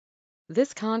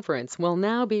This conference will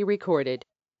now be recorded.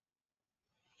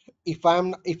 If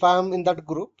I'm in that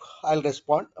group, I'll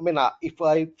respond. I mean, if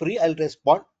I free, I'll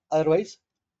respond. Otherwise,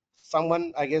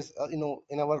 someone, I guess,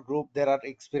 in our group there are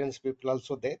experienced people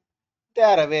also there. They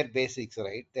are aware basics,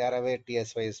 right? They are aware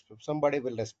TSYS. Somebody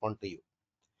will respond to you.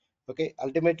 Okay.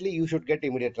 Ultimately, you should get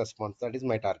immediate response. That is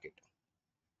my target.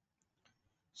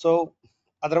 So,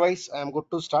 otherwise, I am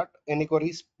good to start. Any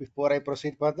queries before I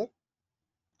proceed further?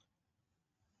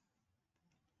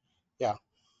 Yeah.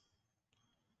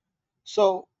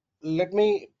 So, let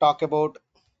me talk about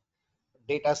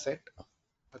data set.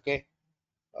 Okay.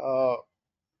 Uh,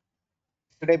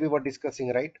 Today we were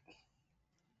discussing, right?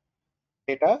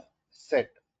 Data set.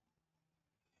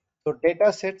 So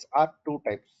data sets are two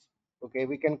types. Okay,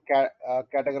 we can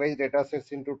categorize data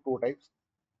sets into two types: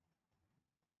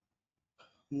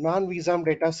 non-visum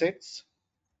data sets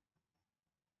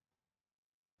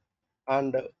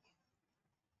and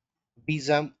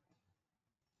visum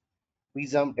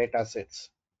visum data sets.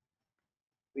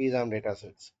 Visum data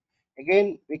sets.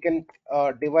 Again, we can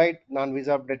divide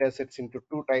non-visum data sets into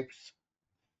two types.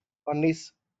 One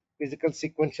is physical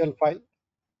sequential file,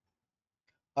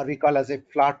 or we call as a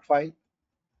flat file,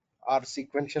 or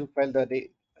sequential file.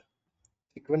 The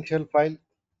sequential file,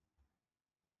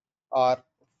 or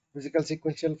physical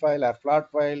sequential file, or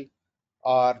flat file,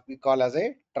 or we call as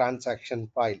a transaction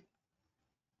file.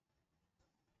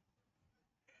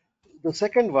 The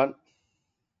second one,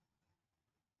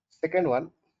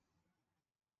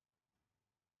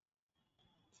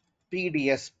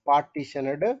 PDS,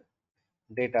 partitioned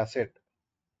data set.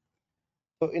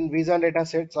 So in Visa data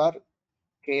sets are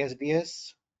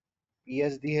KSDS,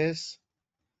 PSDS,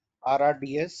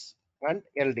 RRDS, and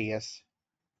LDS.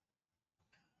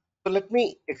 So let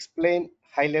me explain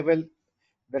high level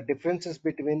the differences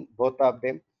between both of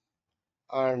them,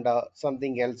 and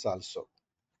something else also.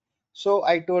 So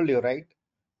I told you, right,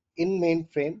 in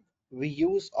mainframe we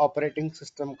use operating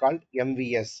system called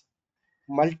MVS,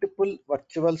 multiple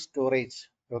virtual storage.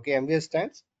 Okay, MVS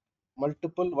stands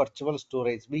multiple virtual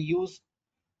storage. We use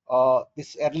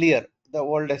this earlier, the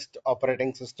oldest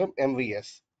operating system,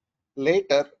 MVS.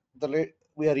 Later,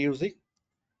 we are using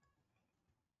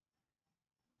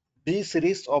D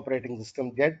series operating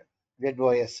system,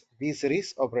 ZOS, D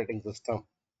series operating system.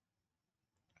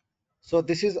 So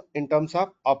this is in terms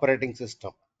of operating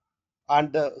system,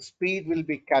 and the speed will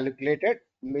be calculated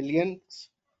millions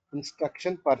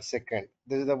instruction per second.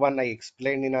 This is the one I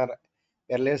explained in our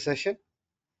earlier session.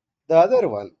 The other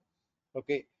one,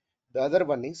 okay, the other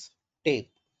one is tape.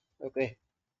 Okay,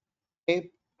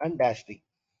 tape and dash D.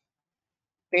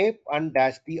 Tape and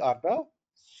dash D are the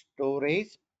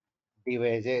storage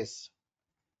devices.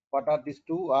 What are these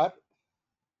two? Are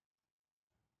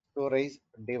storage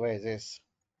devices.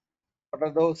 What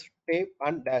are those? Tape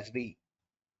and dash D.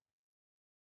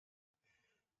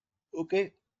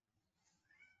 Okay,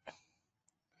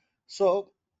 so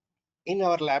in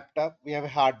our laptop we have a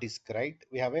hard disk, right?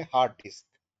 We have a hard disk.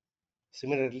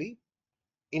 Similarly,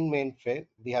 in mainframe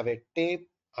we have a tape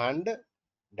and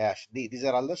dash D. These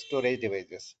are all the storage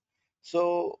devices.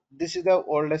 So this is the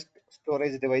oldest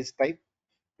storage device type.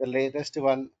 The latest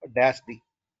one, dash D,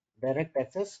 direct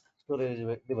access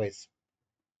storage device.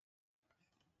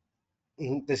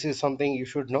 This is something you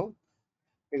should know,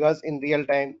 because in real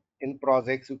time in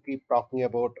projects you keep talking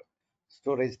about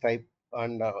storage type,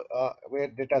 and where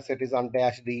data set is on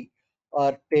dash D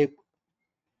or tape,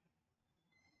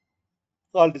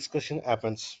 all discussion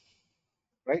happens,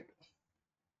 right?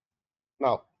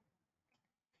 Now,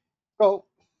 so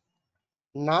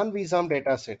non-visum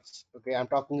data sets. Okay, I'm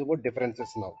talking about differences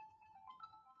now.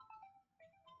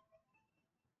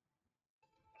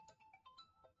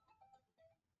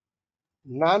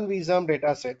 Non-visum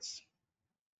data sets,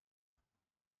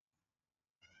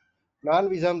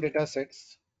 non-visum data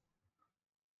sets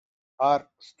are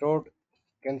stored,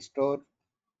 can store,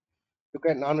 you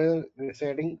can non-visum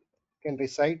residing, can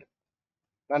reside,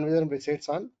 non-visum resides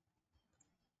on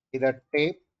either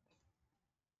tape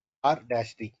or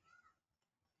dash D,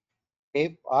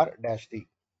 tape or dash D.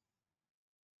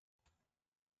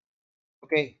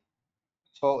 Okay,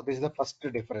 so this is the first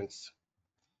difference.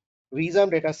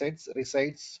 Visum datasets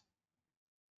resides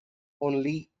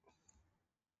only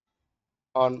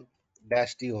on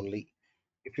dash D only.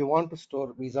 If you want to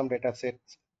store Visum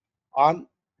datasets on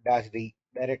dash D,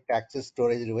 direct access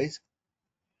storage device,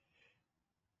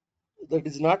 that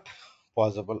is not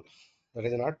possible. That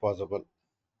is not possible.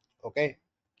 Okay.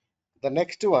 The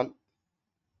next one,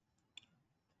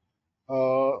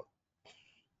 uh,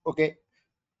 okay,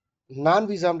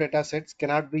 non-Visum datasets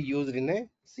cannot be used in a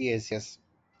CSS.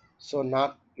 So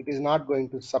not, it is not going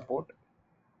to support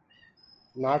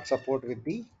not support with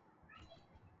the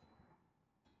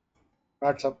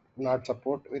not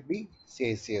support with the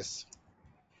CICS.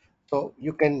 So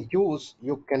you cannot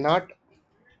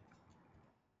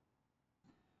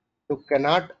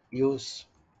use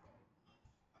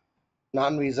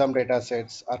non-visum data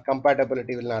sets, or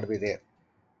compatibility will not be there.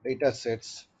 Data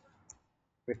sets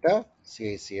with the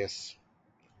CICS.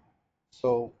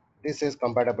 So this is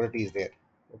compatibility is there.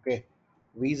 Okay.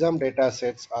 Visum data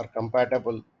sets are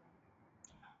compatible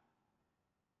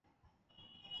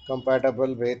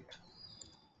with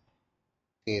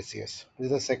CICS. This is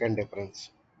the second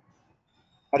difference.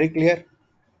 Are you clear?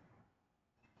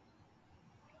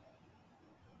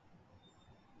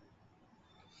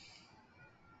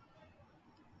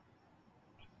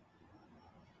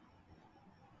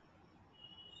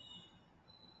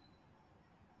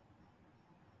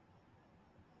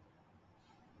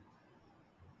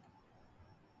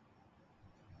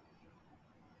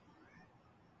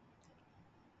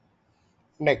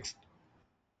 Next.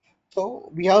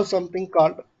 So we have something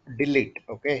called delete.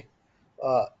 Okay.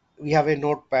 Uh, we have a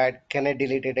notepad. Can I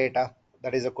delete a data?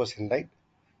 That is a question, right?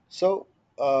 So,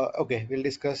 okay, we'll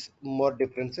discuss more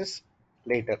differences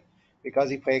later,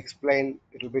 because if I explain,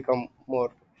 it will become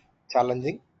more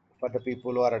challenging for the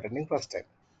people who are attending first time.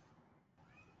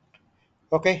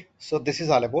 Okay, so this is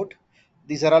all about.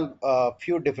 These are all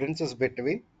few differences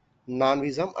between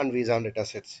non-visum and visum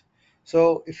datasets.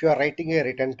 So, if you are writing a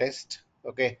written test,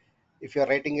 okay, if you are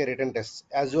writing a written test,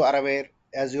 as you are aware,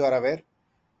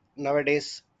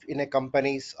 nowadays in a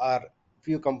companies or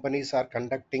few companies are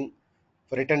conducting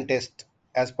written test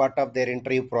as part of their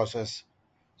interview process.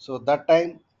 So that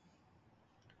time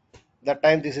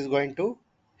this is going to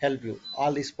help you.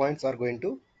 All these points are going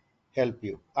to help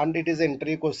you, and it is an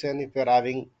interview question if you are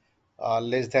having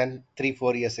less than 3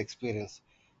 4 years experience.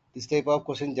 This type of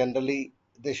question generally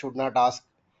they should not ask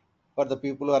for the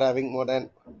people who are having more than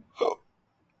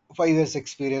 5 years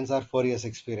experience or 4 years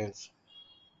experience.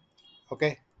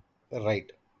 Okay,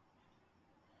 right.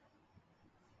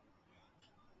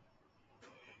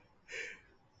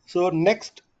 So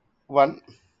next one,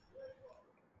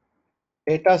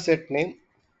 data set name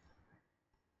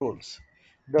rules.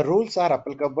 The rules are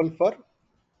applicable for,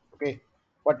 okay,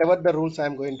 whatever the rules I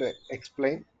am going to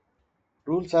explain,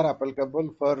 rules are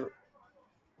applicable for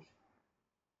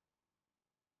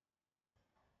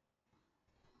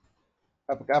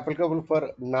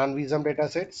non-visum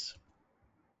datasets,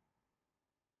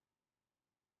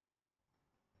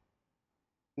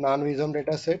 non-visum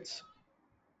datasets,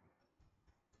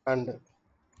 and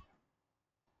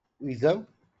visum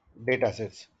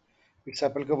datasets. It's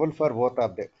applicable for both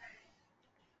of them.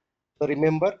 So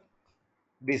remember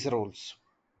these rules.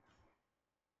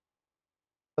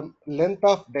 The length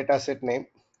of dataset name,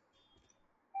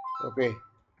 okay,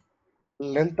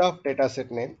 length of dataset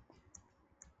name,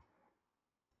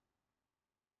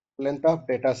 length of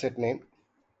dataset name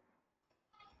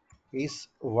is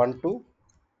 1 to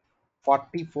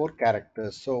 44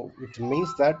 characters. So which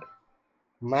means that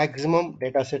maximum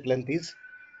dataset length is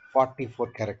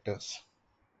 44 characters.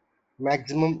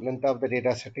 Maximum length of the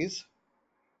dataset is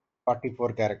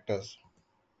 44 characters.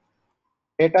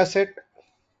 Dataset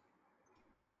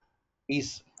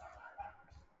is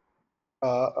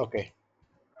okay.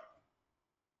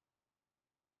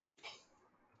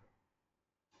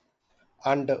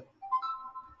 And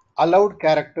allowed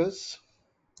characters,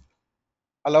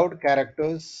 allowed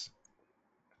characters,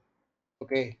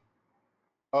 okay.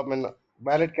 I mean,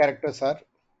 valid characters are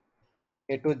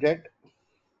A to Z,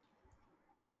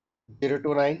 0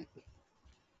 to 9,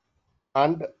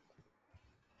 and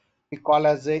we call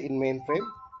as a in mainframe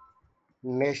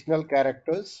national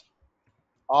characters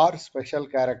or special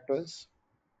characters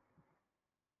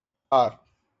are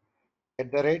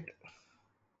at the rate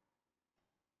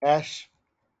hash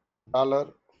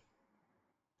dollar.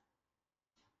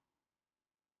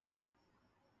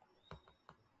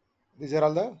 These are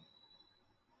all the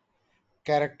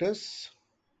characters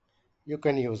you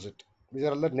can use it. These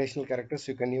are all the national characters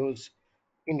you can use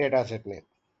in dataset name.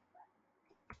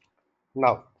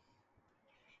 Now,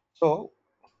 so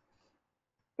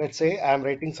let's say I am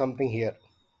writing something here.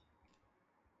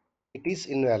 It is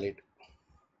invalid.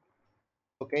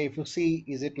 Okay, if you see,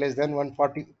 is it less than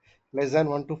 140, less than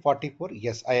 1 to 44?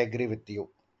 Yes, I agree with you.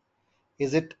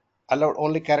 Is it allowed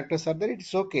only characters are there?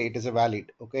 It's okay, it is a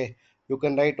valid. Okay, you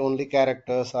can write only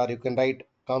characters or you can write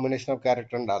combination of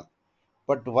character and all.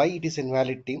 But why it is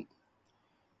invalid, team?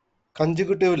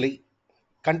 Consecutively,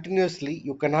 continuously,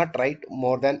 you cannot write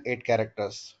more than 8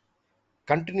 characters.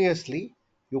 Continuously,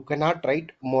 you cannot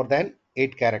write more than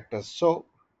 8 characters. So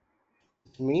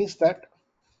it means that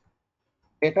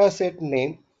dataset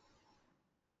name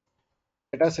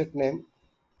dataset name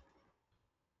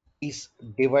is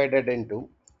divided into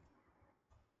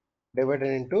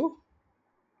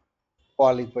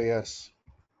qualifiers.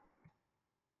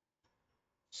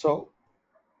 So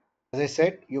as I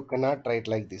said, you cannot write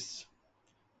like this.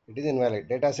 It is invalid.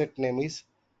 Dataset name is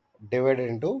divided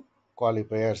into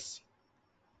qualifiers.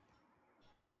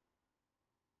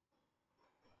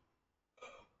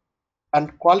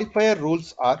 And qualifier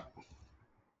rules are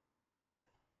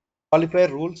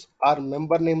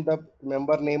member name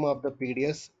of the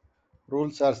PDS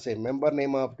rules are same. Member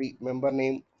name of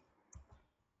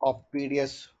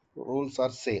PDS rules are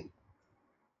same.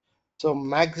 So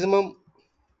maximum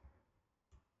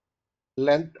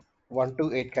length 1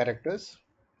 to 8 characters.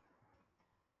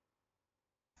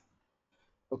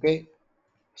 Okay.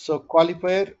 So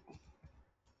qualifier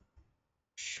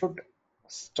should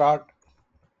start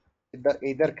with the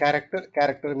either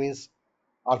character means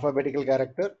alphabetical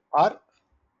character or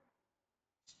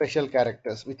special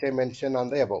characters which I mentioned on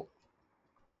the above.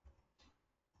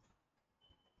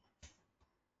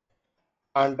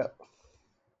 And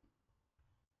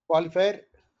qualifier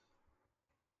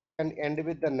can end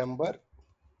with the number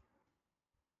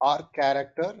or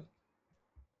character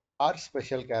or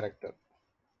special character.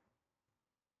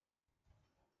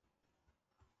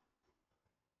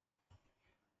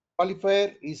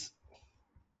 Qualifier is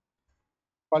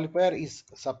qualifier is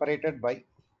separated by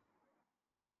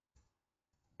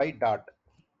dot.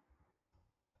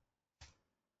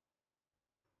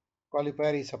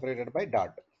 Qualifier is separated by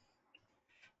dot.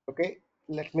 Okay,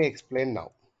 let me explain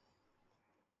now.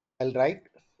 I'll write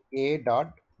A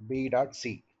dot B dot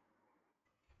C.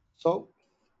 So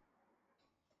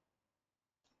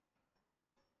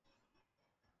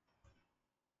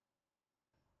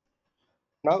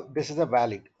now this is a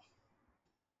valid.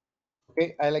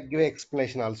 Okay, I'll give an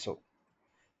explanation also.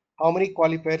 How many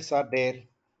qualifiers are there?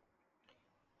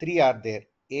 Three are there.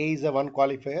 A is the one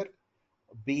qualifier,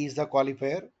 B is the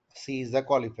qualifier, C is the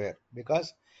qualifier.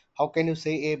 Because how can you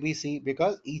say A, B, C?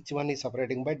 Because each one is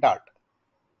separating by dot.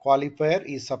 Qualifier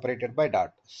is separated by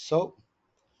dot. So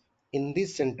in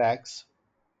this syntax,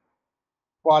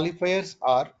 qualifiers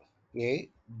are A,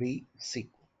 B, C.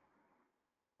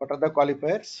 What are the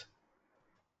qualifiers?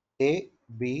 A,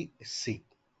 B, C.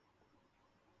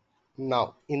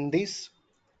 Now in this,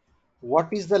 what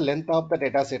is the length of the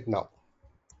data set now?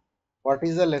 What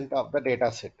is the length of the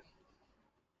data set?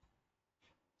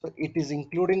 So it is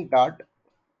including dot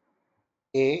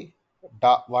A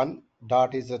dot 1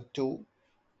 dot is a 2,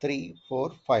 3,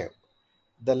 4, 5.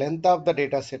 The length of the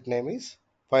data set name is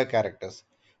 5 characters.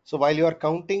 So while you are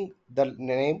counting the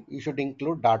name, you should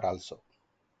include dot also.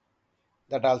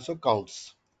 That also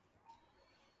counts.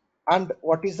 And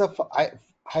what is the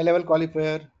high level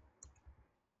qualifier?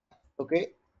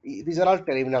 Okay, these are all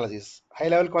terminologies. High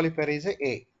level qualifier is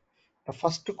A. The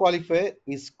first qualifier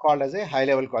is called as a high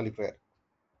level qualifier.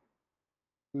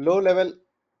 Low level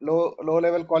low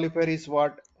level qualifier is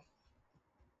what?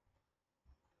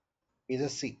 Is a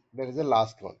C. There is a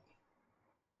last one.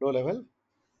 Low level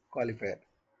qualifier.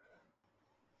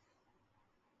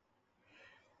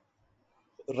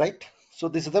 Right? So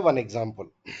this is the one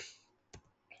example.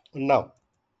 Now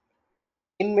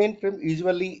in mainframe,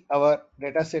 usually our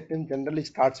data set in generally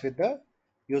starts with the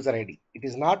user ID. It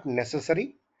is not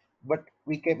necessary, but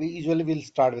we usually will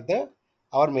start with the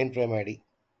our mainframe ID.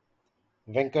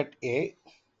 Venkat A.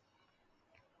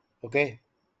 Okay.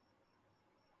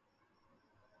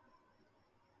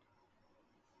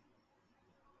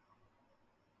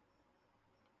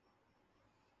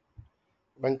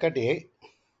 Venkat A.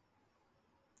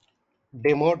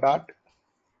 Demo dot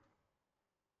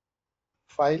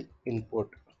file input.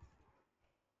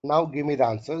 Now give me the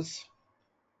answers.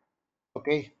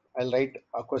 Okay. I'll write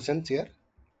questions here.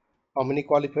 How many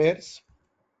qualifiers?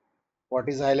 What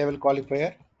is high level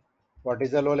qualifier? What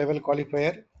is the low level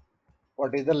qualifier?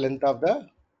 What is the length of the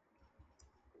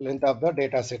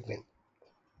data set name?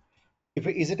 If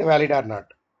is it valid or not?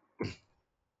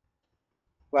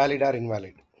 Valid or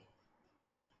invalid?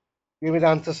 Give me the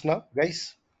answers now,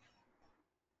 guys.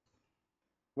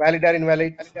 Valid or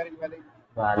invalid?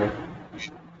 Valid. It's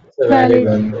a valid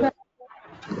Valid. one.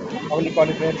 How many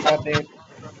qualifiers are there?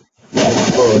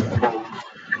 Four.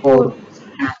 4. Four.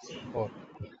 Four.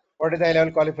 What is the high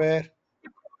level qualifier?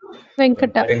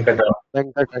 Venkata. Venkata.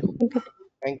 Venkat. Venkata.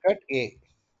 Venkat A.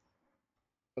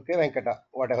 Okay, Venkata,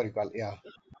 whatever you call. Yeah.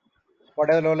 What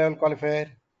is the low level qualifier?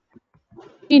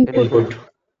 Input. Input.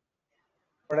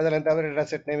 What is the length of the data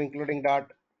set name including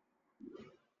dot?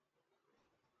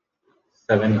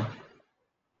 7.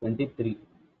 23.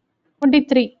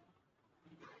 23.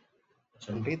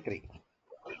 23.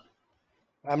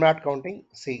 I'm not counting.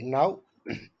 See now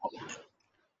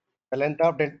The length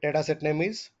of data set name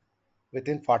is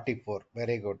within 44.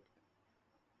 Very good.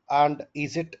 And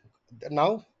is it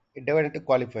now it divided into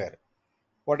qualifier?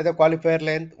 What is the qualifier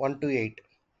length? 1 to 8.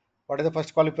 What is the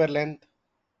first qualifier length?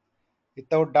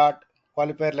 Without dot,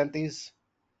 qualifier length is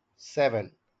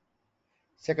 7.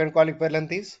 Second qualifier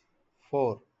length is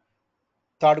 4.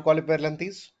 Third qualifier length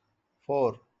is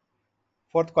 4.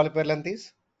 Fourth qualifier length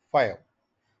is 5.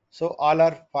 So all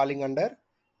are falling under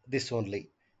this only.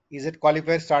 Is it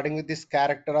qualifier starting with this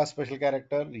character or special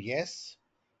character? Yes.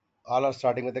 All are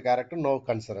starting with the character, no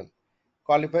concern.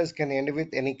 Qualifiers can end with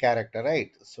any character,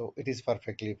 right? So it is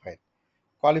perfectly fine.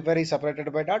 Qualifier is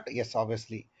separated by dot? Yes,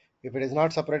 obviously. If it is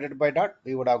not separated by dot,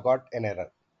 we would have got an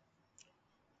error.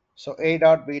 So A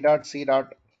dot, B dot, C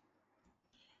dot,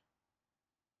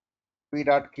 P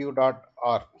dot, Q dot,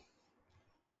 R.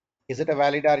 Is it a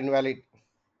valid or invalid?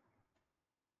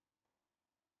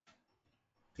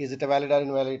 Is it a valid or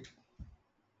invalid?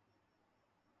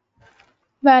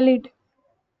 Valid.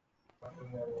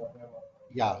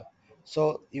 Yeah.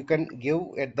 So you can give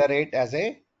at the rate as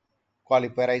a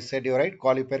qualifier. I said you're right.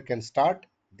 Qualifier can start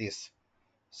this.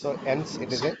 So hence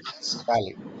it is a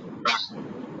valid.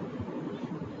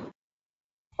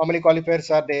 How many qualifiers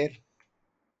are there?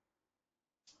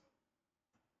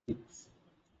 6.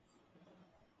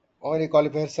 How many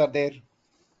qualifiers are there?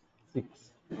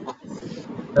 6.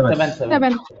 Seven. 7.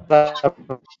 7.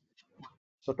 7.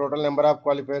 So total number of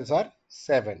qualifiers are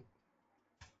 7.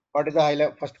 What is the high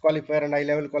level first qualifier and high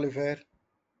level qualifier?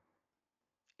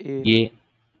 A, A.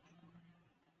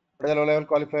 What is the low level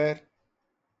qualifier?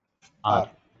 R.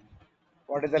 R.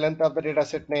 What is the length of the data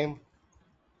set name?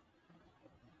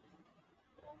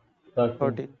 13.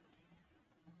 13,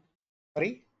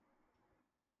 Sorry,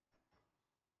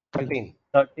 3, 13.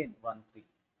 13. 1 3.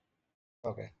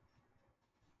 Okay.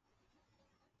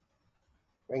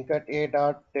 Venkat A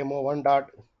dot demo 1 dot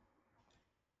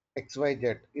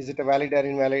XYZ. Is it a valid or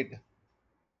invalid?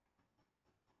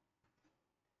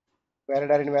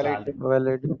 Valid or invalid? Valid.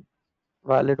 valid,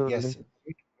 valid only. Yes,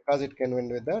 because it can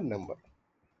end with the number.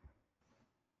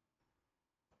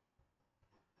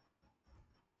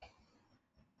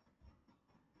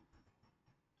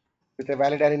 Is it a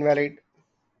valid or invalid?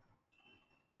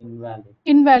 Invalid.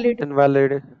 Invalid.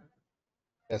 Invalid.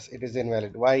 Yes, it is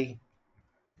invalid. Why?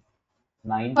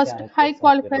 9 First, high characters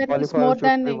are The qualifier correct. is qualifier more should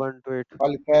than be 8. 1 to 8.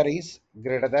 Qualifier is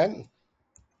greater than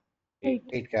 8.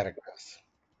 8 characters.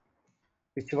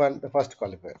 Which one? The first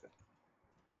qualifier.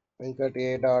 Venkat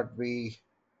A dot B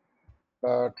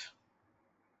dot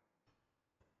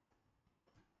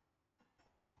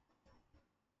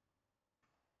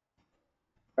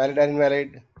valid or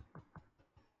invalid?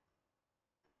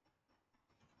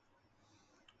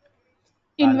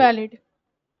 Valid. Invalid.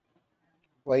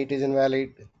 Why it is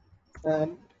invalid?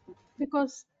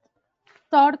 Because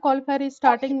third qualifier is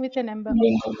starting with a number.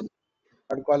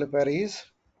 Third qualifier is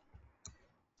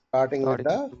starting with Starting with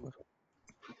the number.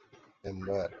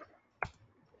 number.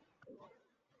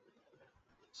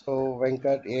 So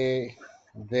Venkat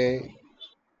J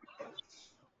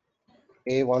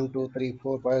A 1 2 3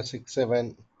 4 5 6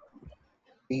 7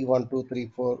 B 1 2 3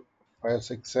 4 5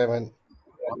 6 7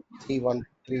 C 1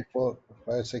 2 3 4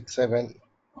 5 6 7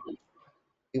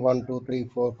 D 1 2 3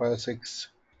 4 5 6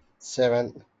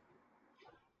 7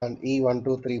 and E 1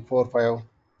 2 3 4 5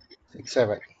 6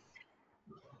 7.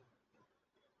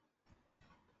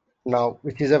 Now,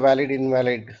 which is a valid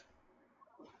invalid?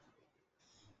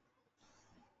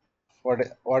 What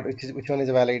which one is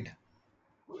valid?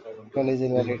 Which one is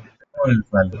invalid? One is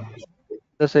valid.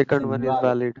 The It's second one is invalid.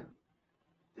 valid.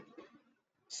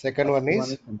 Second First one one is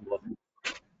is invalid.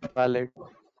 Valid.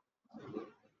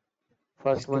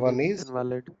 First first one one is is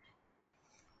invalid.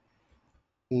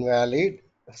 invalid.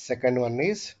 Second one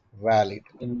is valid.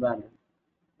 Invalid.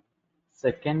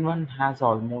 Second one has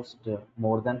almost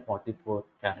more than 44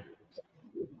 characters.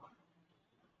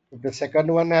 If the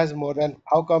second one has more than,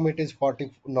 how come it is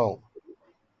 40? No,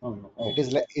 Oh no. it Oh,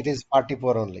 is it is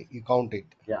 44 only. You count it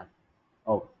yeah.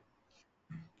 Oh,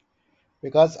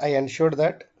 because I ensured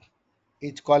that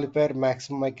each qualifier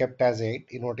maximum I kept as 8.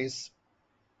 You notice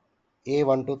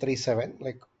A1237.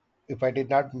 Like if I did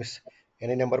not miss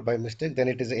any number by mistake, then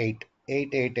it is 8. 8,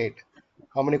 8, 8.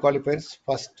 How many qualifiers?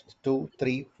 First, 2,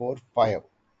 3, 4, 5.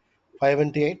 5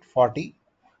 into 8, 40.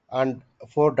 And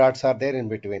 4 dots are there in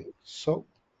between. So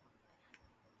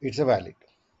it's a valid.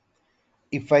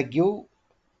 If I give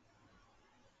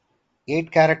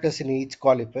 8 characters in each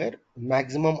qualifier,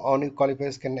 maximum how many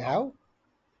qualifiers can I have?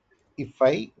 If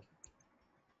I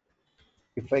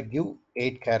give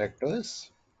 8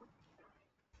 characters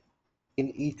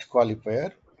in each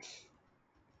qualifier,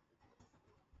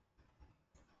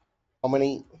 How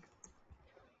many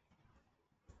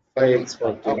can Five be x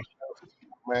for k.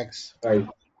 max? 5.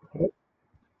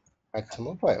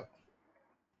 Maximum 5.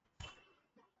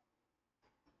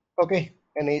 Okay.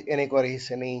 Any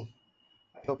queries? Any?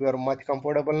 I hope you are much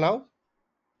comfortable now.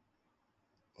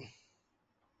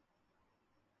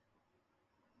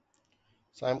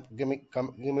 So give me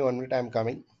 1 minute. I'm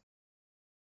coming.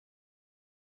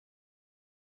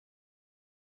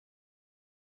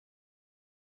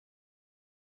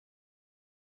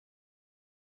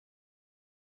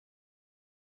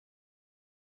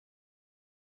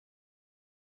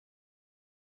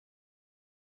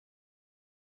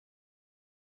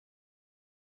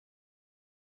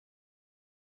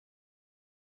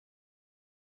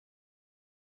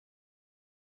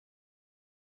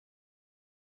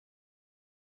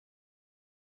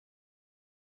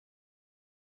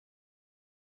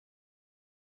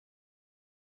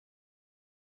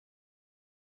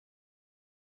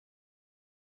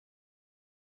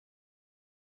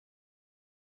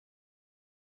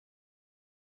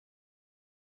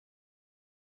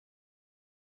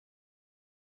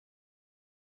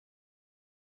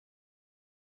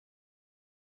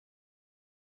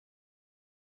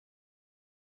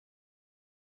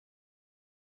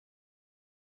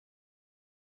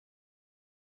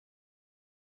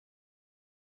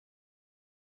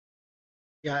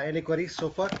 Yeah. Any queries so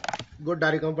far? Good.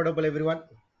 Are you comfortable, everyone?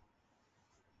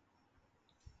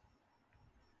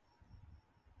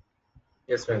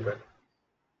 Yes, Venkat.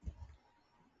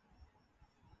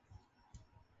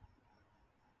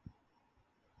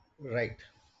 Right.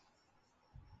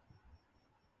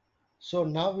 So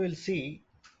now we'll see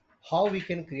how we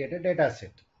can create a data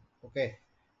set. Okay.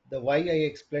 The why I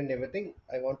explained everything,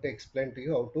 I want to explain to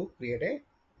you how to create a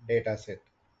data set.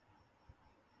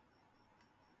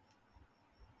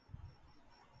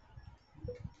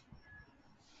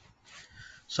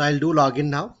 So I'll do login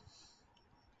now.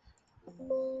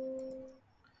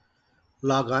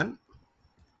 Log on.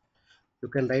 You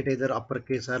can write either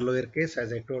uppercase or lowercase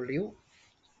as I told you.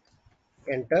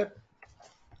 Enter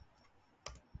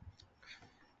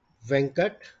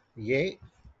Venkat A.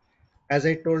 As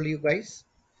I told you guys,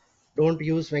 don't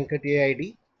use Venkat A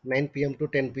ID 9 p.m. to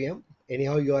 10 p.m.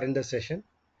 Anyhow, you are in the session.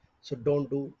 So don't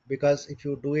do, because if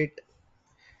you do it,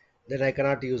 then I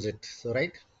cannot use it. So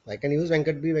right, I can use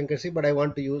Venkat B, Venkat C, but I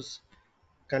want to use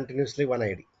continuously one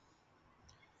ID.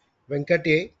 Venkat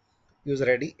A,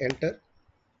 user ID, enter,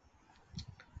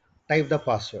 type the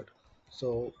password.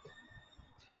 So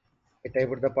I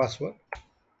typed the password.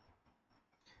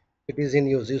 It is in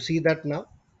use. You see that now?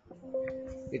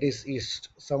 It is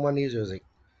someone is using.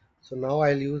 So now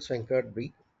I'll use Venkat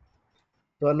B.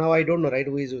 So now I don't know, right,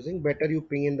 who is using. Better you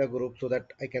ping in the group so that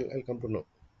I'll come to know.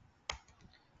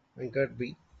 Venkat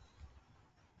B.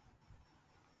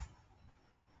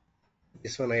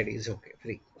 This one ID is okay,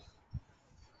 free.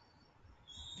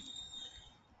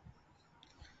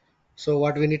 So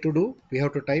what we need to do? We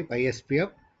have to type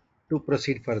ISPF to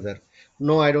proceed further.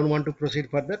 No, I don't want to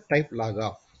proceed further. Type log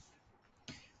off.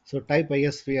 So type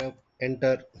ISPF,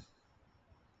 enter.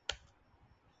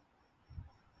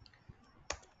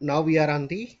 Now we are on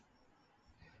the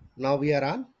now we are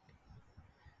on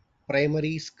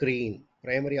primary screen,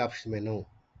 primary option menu.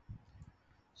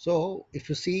 So if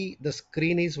you see, the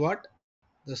screen is what?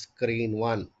 The screen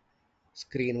one.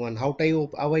 Screen one. How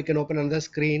I can open another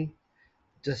screen?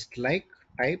 Just like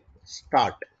type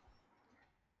start.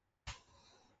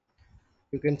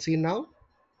 You can see now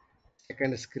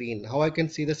second screen. How I can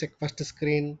see the first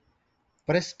screen?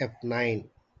 Press F9.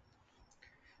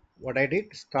 What I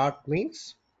did? Start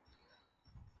means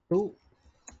to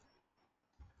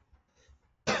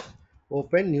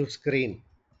open new screen.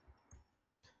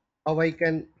 How I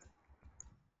can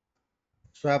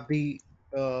swap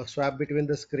between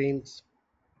the screens?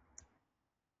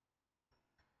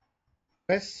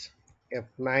 Press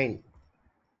F9.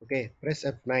 Okay, press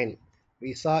F9.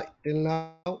 We saw till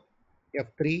now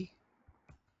F3,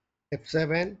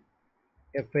 F7,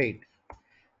 F8.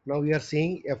 Now we are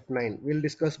seeing F9. We'll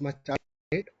discuss much on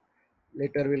it.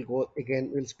 Later we'll go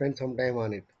again. We'll spend some time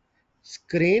on it.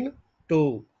 Screen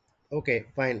 2. Okay,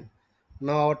 fine.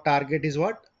 Now our target is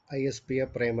what?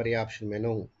 ISPF primary option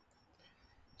menu.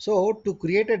 So to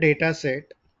create a data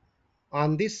set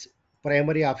on this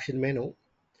primary option menu,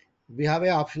 we have an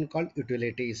option called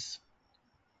utilities.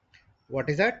 What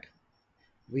is that?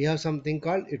 We have something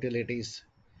called utilities.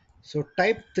 So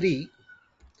type 3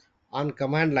 on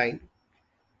command line,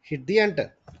 hit the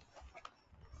enter.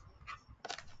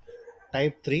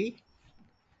 Type 3,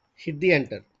 hit the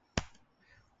enter.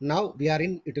 Now we are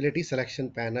in utility selection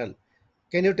panel.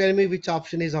 Can you tell me which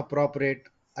option is appropriate?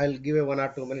 I'll give a 1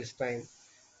 or 2 minutes time.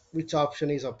 which option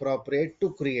is appropriate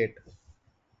to create?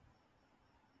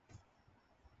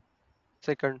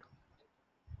 Second.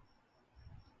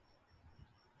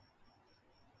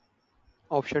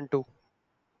 Option 2.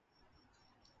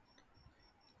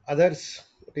 Others,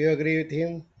 do you agree with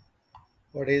him?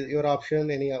 What is your option?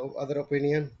 Any other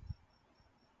opinion?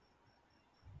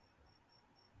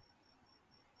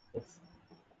 Yes.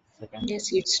 Second. Yes,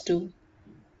 it's true.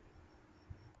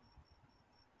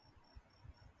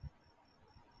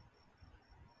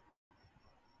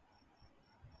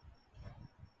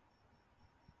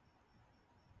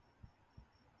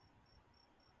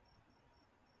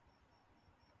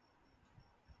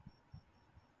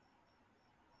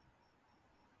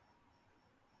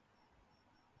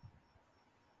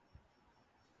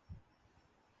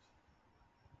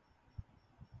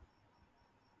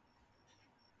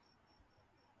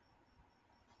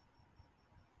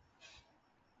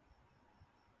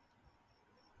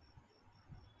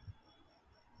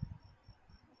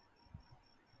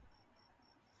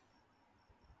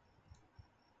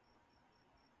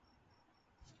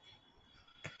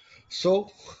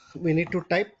 So we need to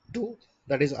type 2,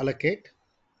 that is allocate,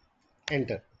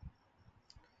 enter.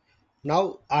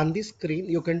 Now on this screen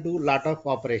you can do lot of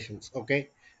operations. Okay,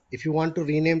 if you want to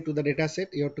rename to the data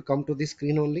set, you have to come to this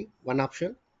screen only, one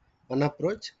option, one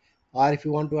approach. Or if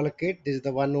you want to allocate, this is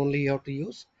the one only you have to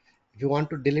use. If you want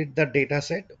to delete the data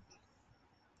set,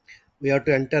 we have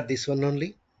to enter this one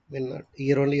only. When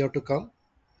here only you have to come.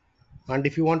 And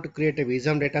if you want to create a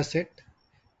visum data set,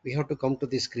 we have to come to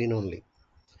this screen only.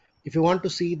 If you want to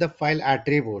see the file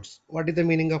attributes, what is the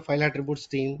meaning of file attributes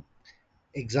team?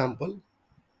 Example,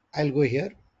 I'll go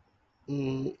here.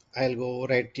 I'll go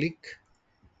right click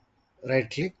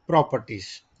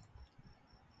properties.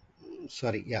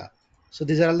 Sorry, yeah. So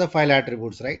these are all the file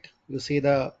attributes, right? You see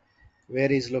the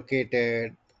where is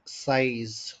located,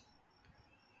 size,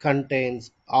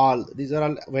 contains, all. These are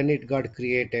all when it got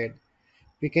created.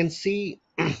 We can see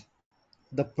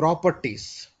the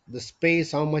properties, the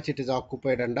space, how much it is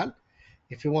occupied and all.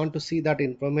 If you want to see that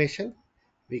information,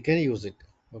 we can use it.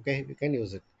 Okay, we can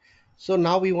use it. So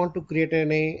now we want to create a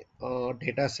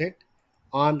data set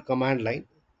on command line.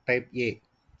 Type A.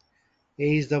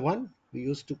 A is the one we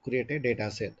use to create a data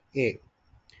set A.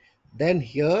 Then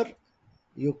here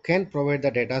you can provide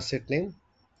the data set name,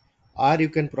 or you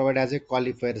can provide as a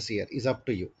qualifiers. Here is up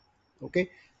to you. Okay,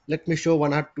 let me show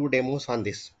one or two demos on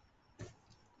this.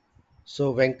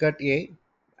 So Venkat A,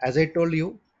 as I told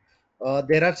you,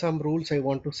 there are some rules I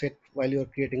want to set while you are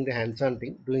creating the hands-on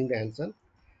thing, doing the hands-on.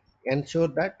 Ensure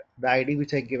that the ID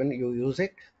which I given you use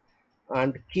it,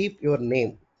 and keep your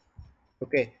name.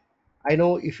 Okay, I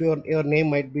know if your name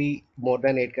might be more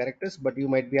than 8 characters, but you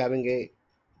might be having a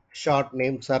short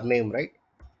name, surname, right?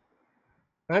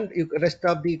 And you rest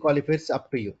of the qualifiers up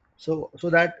to you. So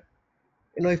that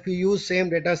if you use same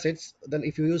data sets, then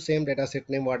if you use same data set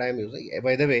name what I am using,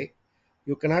 by the way,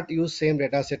 you cannot use same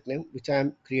data set name which I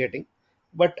am creating.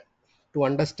 But to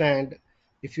understand,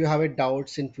 if you have a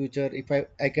doubts in future, if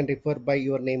I can refer by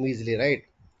your name easily, right?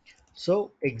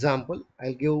 So example,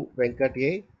 I'll give Venkat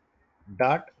A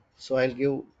dot, so I'll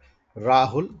give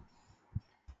Rahul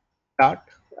dot.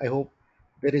 I hope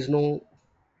there is no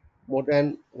more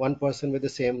than one person with the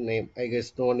same name. I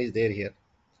guess no one is there here.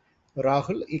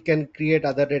 Rahul, you can create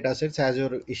other data sets as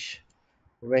your wish.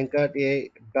 Venkat A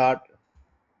dot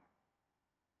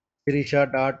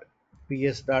Sirisha dot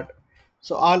PS dot.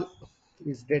 So all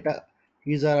is data.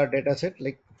 These are our data set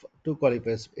like two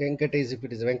qualifiers. Venkat is if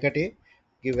it is Venkat A,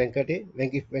 give Venkat A.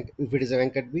 If it is a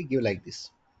Venkat B, give like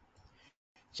this.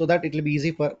 So that it will be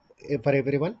easy for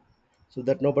everyone. So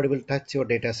that nobody will touch your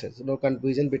data sets. No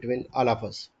confusion between all of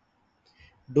us.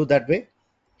 Do that way.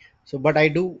 So, but I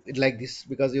do it like this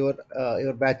because your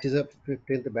batch is a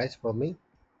 15th batch for me.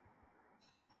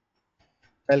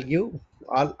 I'll give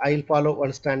all. I'll follow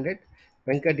one standard.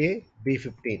 Venkat A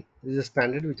B15. This is a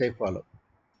standard which I follow.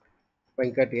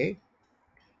 Venkat A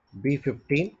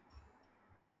B15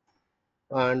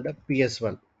 and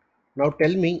PS1. Now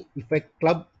tell me, if I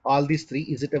club all these three,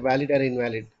 is it a valid or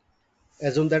invalid?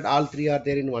 Assume that all three are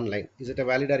there in one line. Is it a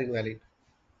valid or invalid?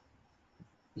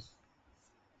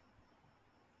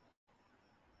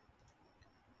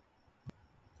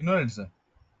 Invalid, sir.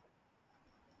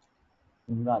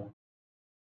 Invalid.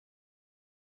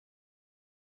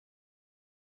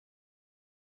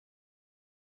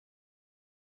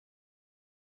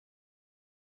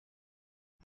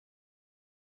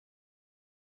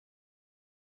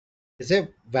 Is a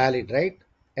valid, right?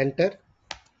 Enter.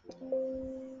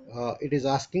 It is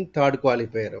asking third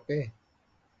qualifier. Okay.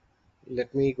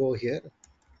 Let me go here.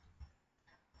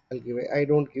 I'll give. I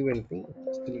don't give anything.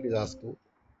 Still, it is asking.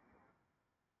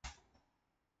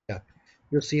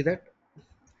 You see that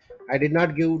I did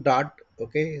not give dot.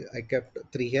 Okay, I kept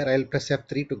 3 here. I'll press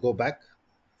F3 to go back.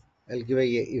 I'll give a,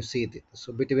 you see it.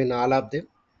 So between all of them,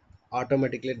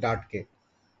 automatically dot came.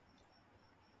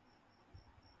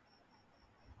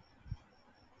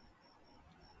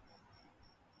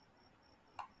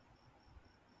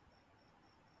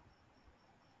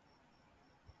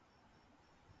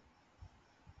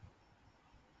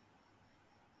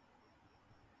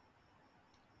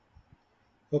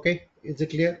 Okay, is it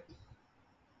clear?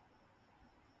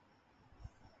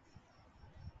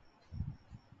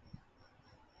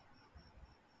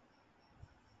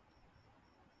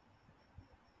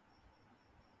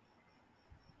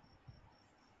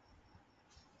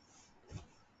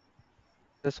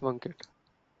 Yes, Manket.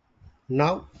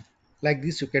 Now, like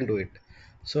this, you can do it.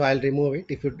 So I'll remove it.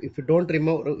 If you don't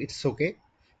remove, it's okay,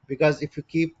 because if you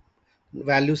keep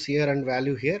values here and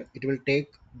value here, it will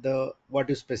take the what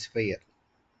you specify here.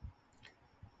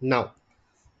 Now,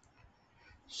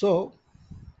 so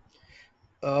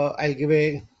I'll give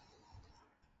a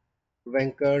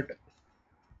Venkat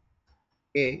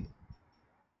A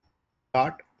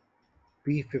dot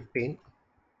B15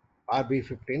 or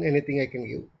B15, anything I can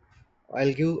give.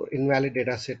 I'll give invalid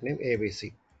data set name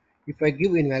ABC. If I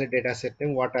give invalid data set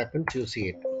name, what happens? You see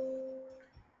it.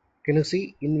 Can you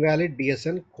see invalid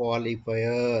DSN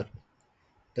qualifier?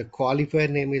 The qualifier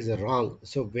name is wrong.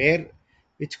 So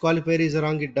which qualifier is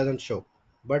wrong, it doesn't show.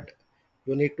 But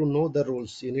you need to know the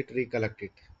rules. You need to recollect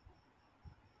it.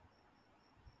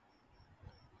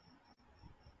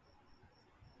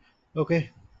 Okay.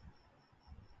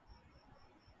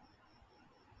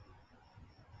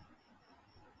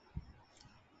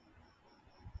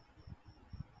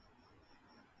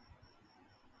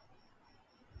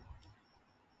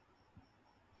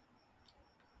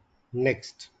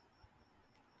 Next.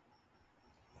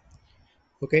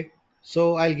 Okay.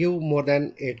 So I'll give more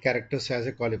than 8 characters as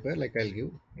a qualifier. Like I'll give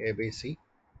ABC,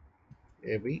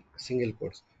 AB single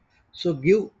quotes. So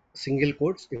give single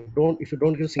quotes. If you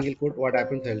don't give single quote, what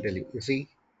happens? I'll tell you. You see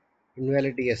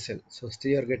invalid DSN. So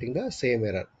still you're getting the same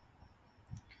error.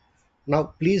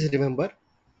 Now please remember.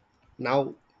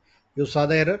 Now you saw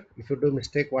the error. If you do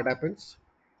mistake, what happens?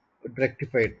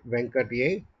 Rectified. Venkat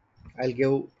A. I'll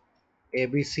give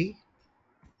ABC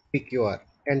PQR.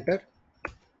 Enter.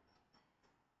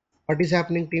 What is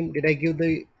happening, team? Did I give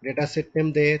the dataset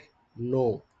name there?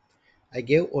 No. I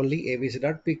gave only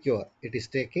abc.pqr. It is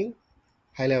taking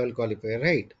high level qualifier,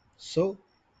 right? So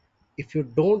if you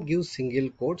don't give single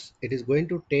quotes, it is going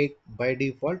to take by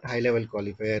default high level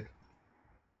qualifier.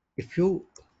 If you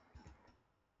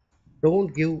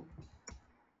don't give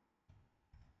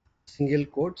single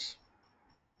quotes,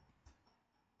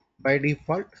 by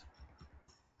default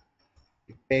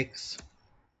it takes,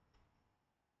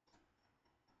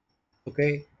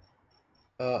 okay,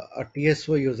 a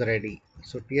TSO user ID.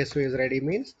 So TSO user ID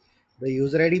means the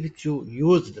user ID which you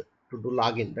used to do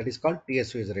login, that is called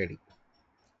TSO user ID.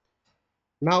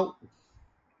 Now,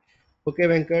 okay,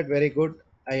 Venkat, very good.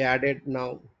 I added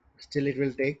now. Still it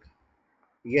will take.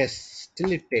 Yes,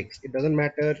 still it takes. It doesn't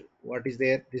matter what is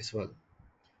there. This one.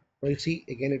 Now you see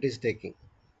again it is taking.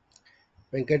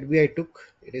 Venkat B I took.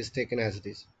 It is taken as it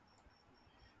is.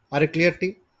 Are you clear,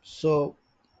 team? So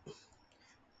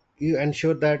you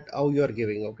ensure that how you are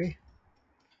giving. Okay.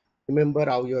 Remember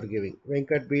how you are giving.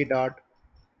 Venkat B dot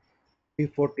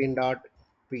P14 dot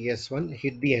PS1.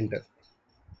 Hit the enter.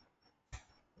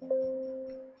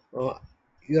 Uh,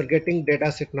 you are getting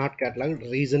dataset not cataloged.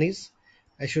 Reason is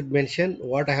I should mention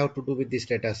what I have to do with this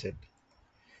dataset.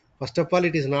 First of all,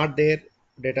 it is not there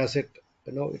dataset.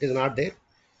 It is not there.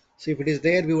 So if it is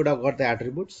there, we would have got the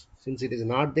attributes. Since it is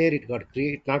not there, it got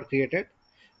not created.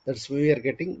 That's why we are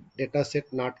getting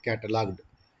dataset not cataloged.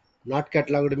 Not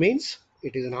cataloged means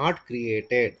it is not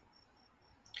created.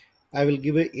 I will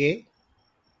give a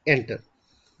enter.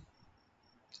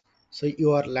 So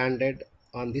you are landed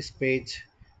on this page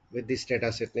with this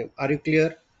dataset name. Are you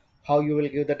clear how you will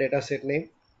give the dataset name?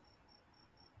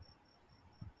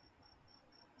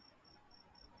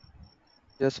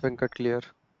 Yes, Venkat, clear.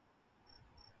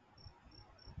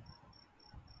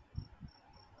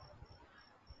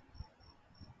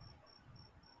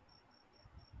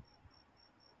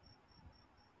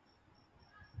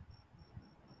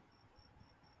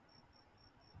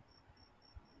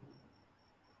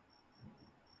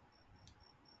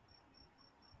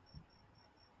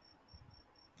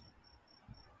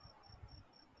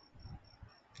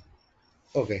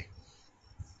 Okay.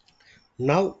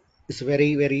 Now it's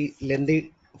very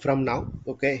lengthy from now.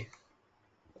 Okay.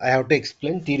 I have to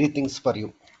explain theory things for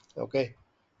you. Okay.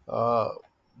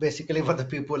 Basically, for the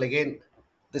people, again,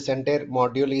 this entire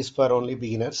module is for only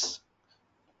beginners.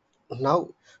 now,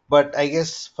 but I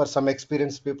guess for some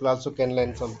experienced people also can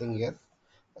learn something here.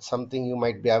 Something you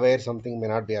might be aware, something may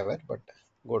not be aware, but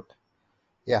good.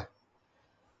 Yeah.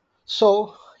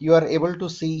 So you are able to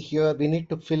see here, we need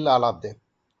to fill all of them.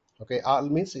 Okay, all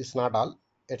means it's not all,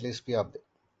 at least few of them.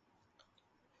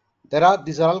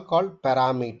 These are all called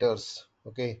parameters.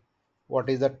 Okay, what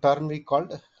is the term we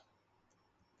called?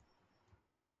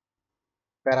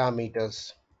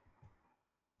 Parameters.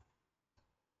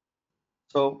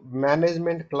 So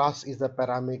management class is a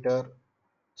parameter,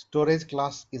 storage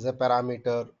class is a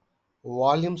parameter,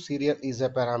 volume serial is a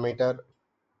parameter,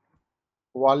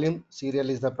 volume serial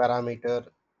is the parameter,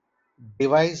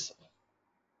 device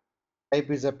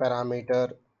type is a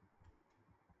parameter,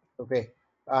 okay,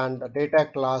 and the data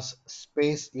class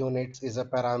space units is a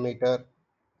parameter,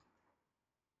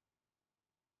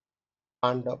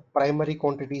 and primary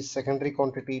quantity, secondary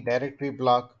quantity, directory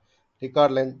block,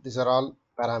 record length, these are all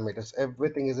parameters.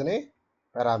 Everything is in a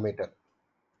parameter.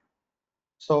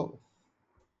 So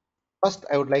first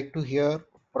I would like to hear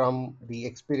from the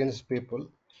experienced people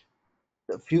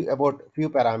a few about few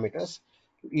parameters.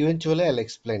 Eventually I'll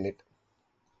explain it.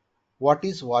 What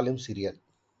is volume serial?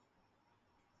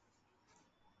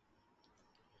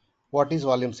 What is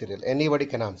volume serial? Anybody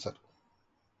can answer.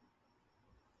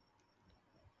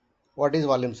 What is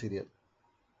volume serial?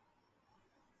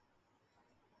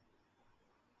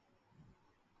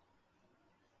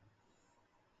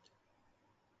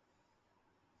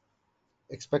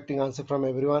 Expecting answer from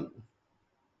everyone.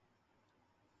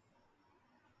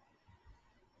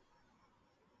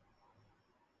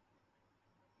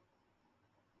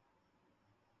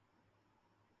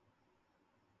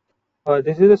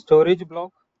 This is a storage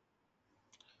block.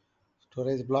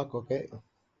 Storage block, okay.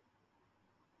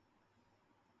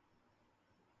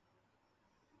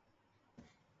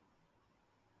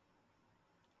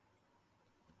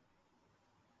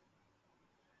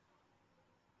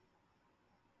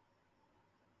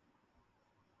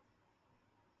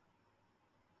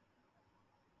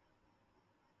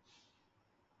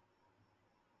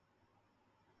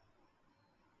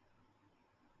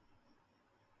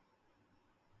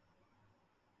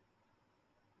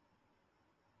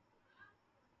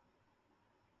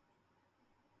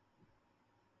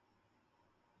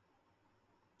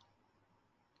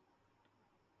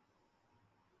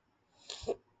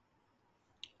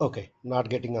 Okay, not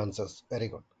getting answers. Very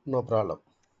good. No problem.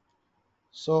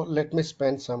 So let me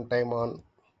spend some time on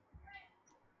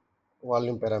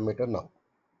volume parameter now.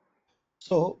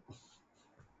 So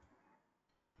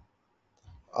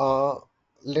uh,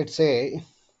 let's say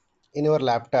in your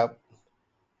laptop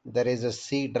there is a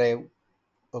C drive,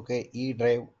 okay, E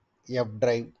drive, F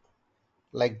drive,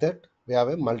 like that. We have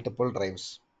a multiple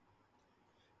drives.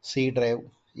 C drive,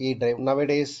 E drive.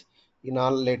 Nowadays, in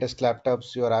all latest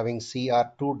laptops, you are having C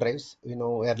or two drives. You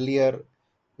know, earlier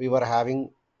we were having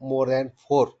more than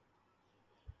four.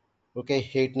 Okay,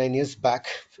 8 9 years back,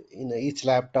 in each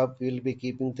laptop we will be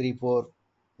keeping three, four,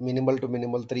 minimal to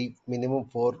minimal three, minimum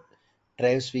four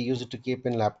drives we used to keep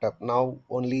in laptop. Now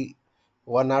only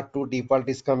one or two default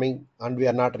is coming, and we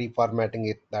are not reformatting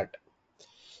it that.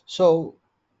 So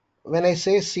when I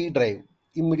say C drive,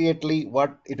 immediately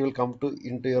what it will come to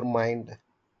into your mind?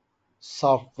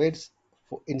 Softwares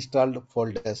installed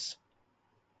folders,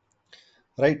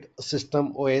 right?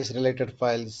 System OS related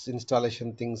files,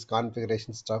 installation things,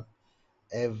 configuration stuff,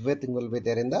 everything will be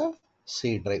there in the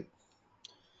C drive.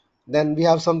 Then we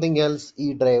have something else,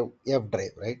 E drive, F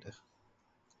drive, right?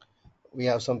 We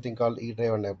have something called E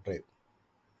drive and F drive.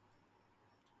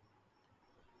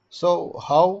 So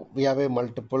how we have a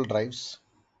multiple drives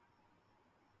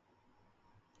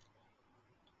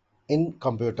in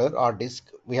computer or disk?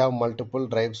 We have multiple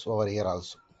drives over here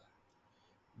also.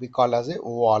 We call as a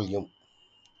volume.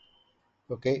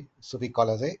 Okay, so we call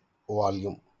as a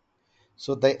volume.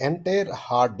 So the entire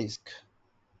hard disk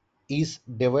is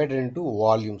divided into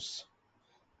volumes.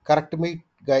 Correct me,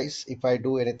 guys, if I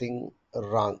do anything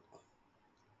wrong.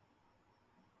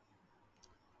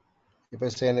 If I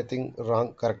say anything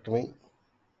wrong, correct me.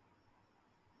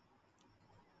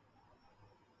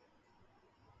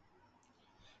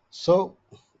 So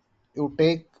you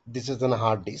take this is a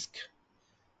hard disk,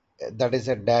 that is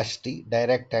a dash D,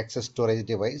 direct access storage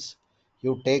device.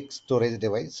 You take storage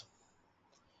device.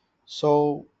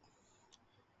 So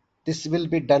this will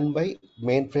be done by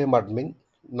mainframe admin,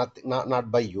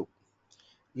 not by you.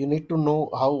 You need to know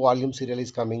how volume serial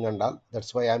is coming and all.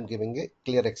 That's why I'm giving a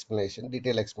clear explanation,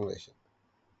 detailed explanation.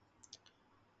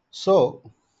 So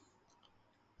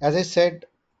as I said,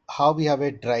 how we have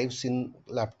a drives in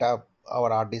laptop, our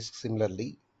hard disk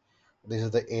similarly. This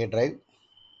is the A drive.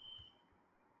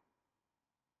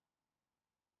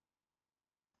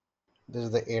 This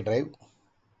is the A drive.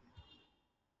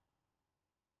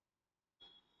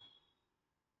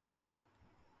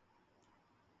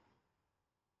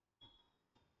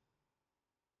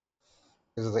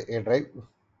 This is the A drive.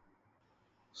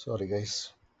 Sorry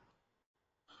guys,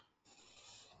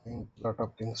 lot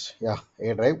of things. Yeah,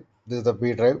 A drive. This is the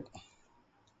B drive,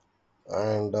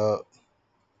 and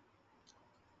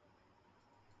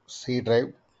C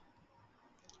drive,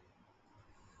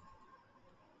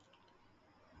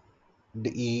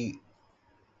 D,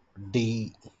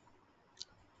 D,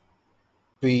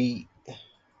 P,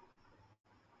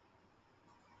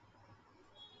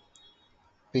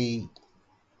 P,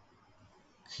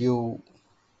 Q,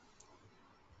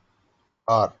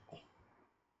 R.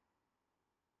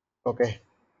 Okay,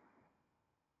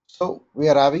 so we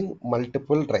are having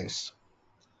multiple drives.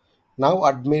 Now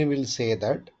admin will say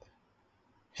that,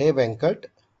 hey Venkat,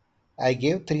 I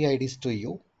gave three IDs to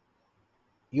you.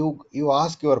 You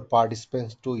ask your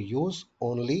participants to use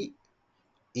only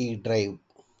E drive.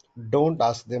 Don't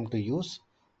ask them to use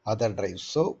other drives.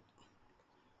 So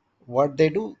what they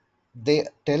do, they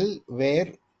tell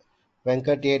where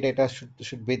Venkat A data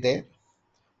should be there,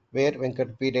 where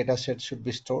Venkat P data set should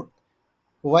be stored.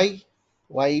 Why?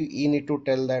 Why you need to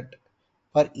tell that?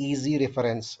 For easy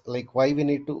reference, like why we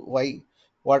need to, why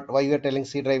you are telling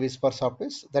C drive is for software?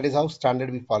 That is how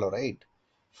standard we follow, right?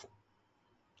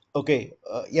 Okay,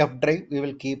 F drive we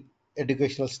will keep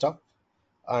educational stuff,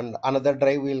 and another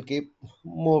drive we will keep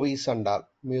movies and all,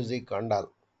 music and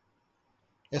all.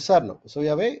 Yes or no? So we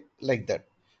have a like that.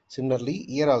 Similarly,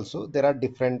 here also there are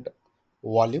different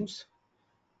volumes.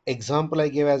 Example I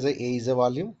gave as A is a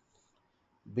volume,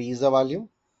 B is a volume,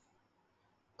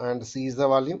 and C is the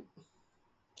volume,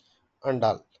 and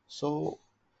all. So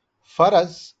for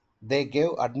us,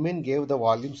 admin gave the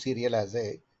volume serial as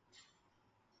a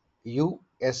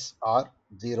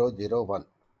USR001.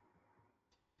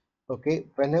 Okay,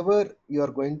 whenever you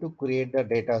are going to create the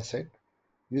data set,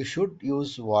 you should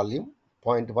use volume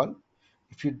point one.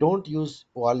 If you don't use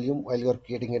volume while you are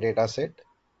creating a data set,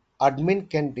 admin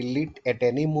can delete at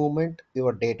any moment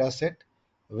your data set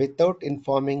without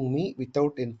informing me,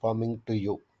 without informing to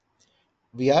you.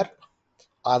 We are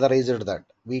authorized that.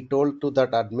 We told to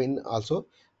that admin also,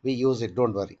 we use it,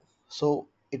 don't worry. So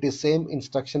it is same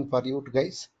instruction for you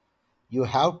guys. You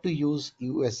have to use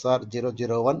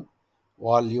USR001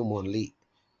 volume only.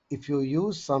 If you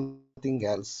use something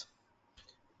else,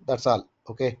 that's all.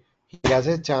 Okay, he has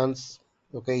a chance,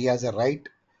 okay, he has a right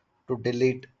to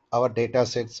delete our data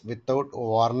sets without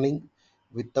warning,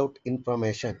 without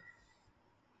information.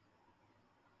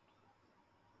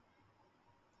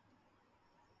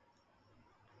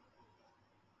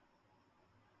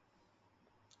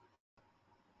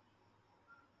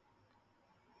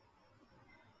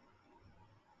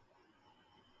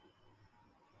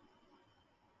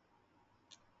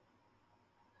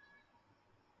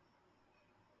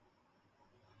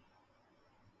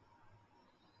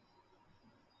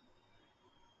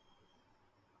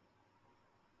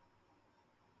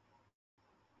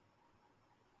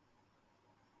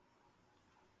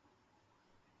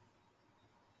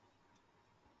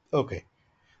 Okay,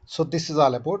 so this is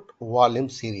all about volume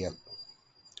serial.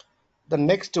 The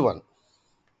next one,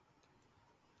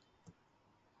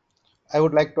 I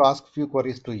would like to ask few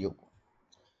queries to you,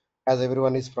 as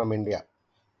everyone is from India.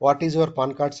 What is your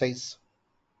PAN card size?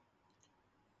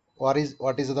 What is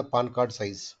the PAN card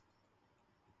size?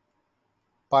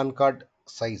 PAN card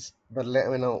size.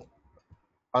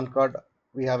 PAN card.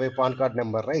 We have a PAN card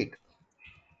number, right?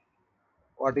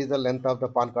 What is the length of the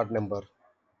PAN card number?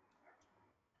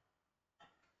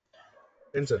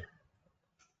 10, sir.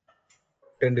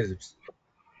 10 digits.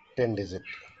 10 digit.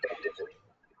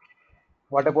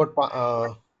 What about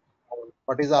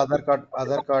what is the other card?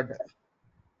 Other card.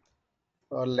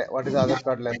 What is the other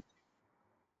card length?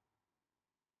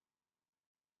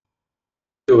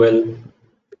 12.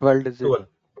 12 digit. 12.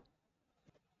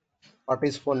 What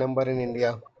is phone number in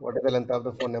India? What is the length of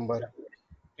the phone number?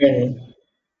 10.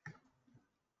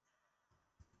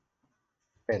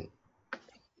 10.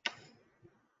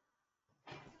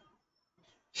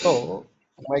 So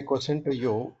my question to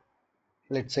you,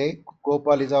 let's say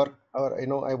Gopal is our,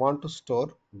 I want to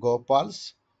store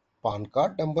Gopal's PAN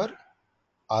card number,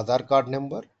 Aadhaar card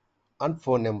number, and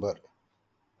phone number.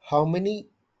 How many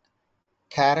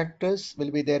characters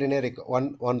will be there in a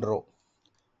one row?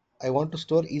 I want to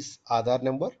store his Aadhaar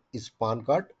number, his PAN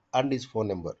card, and his phone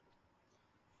number.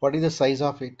 What is the size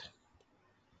of it?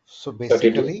 So 32.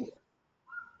 basically,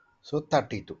 so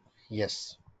 32.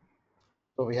 Yes.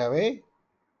 So we have a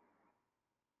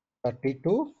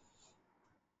 32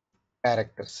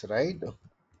 characters, right?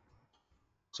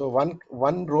 So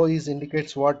one row is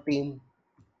indicates what team?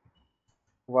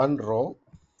 One row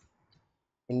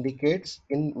indicates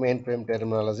in mainframe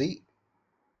terminology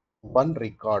one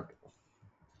record.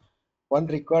 One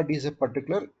record is a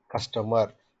particular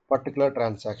customer, particular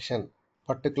transaction,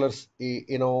 particular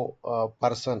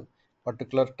person,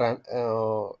 particular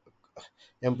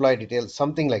employee details,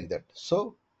 something like that.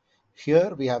 So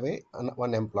here we have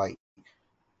one employee.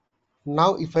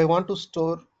 Now if I want to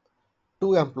store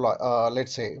two employee,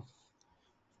 let's say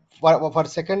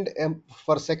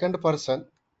for second person,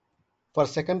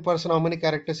 how many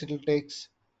characters it will takes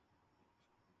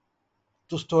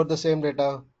to store the same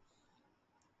data?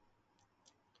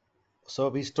 So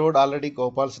we stored already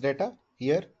Gopal's data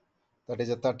here, that is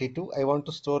a 32. I want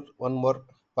to store one more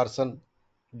person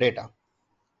data,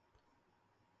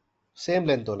 same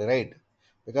length only, right?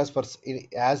 Because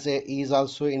as he is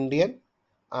also Indian,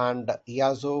 and he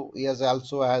also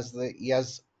has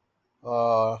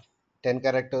 10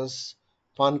 characters,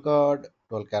 PAN card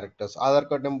 12 characters, Aadhaar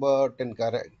card number 10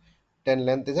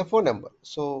 length is a phone number.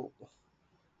 So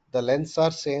the lengths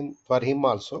are same for him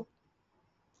also.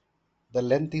 The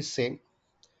length is same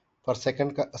for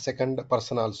second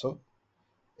person also.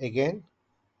 Again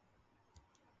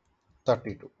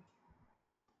 32,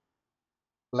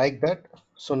 like that.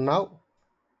 So now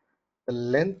the the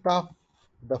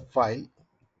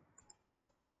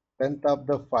length of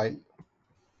the file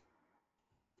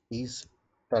is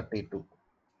 32.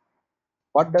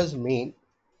 What does mean?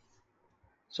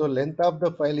 So length of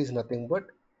the file is nothing but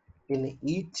in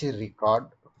each record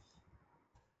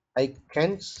I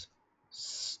can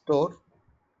store,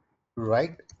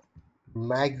 write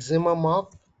maximum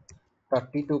of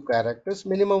 32 characters,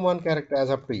 minimum one character, as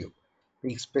up to you.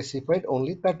 We specified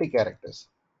only 30 characters.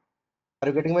 Are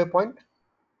you getting my point?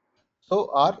 So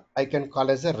or I can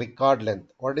call as a record length.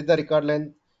 What is the record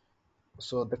length?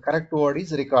 So the correct word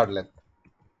is record length.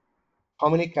 How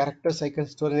many characters I can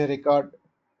store in a record?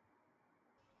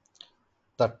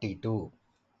 32.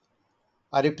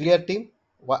 Are you clear, team?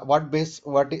 What basis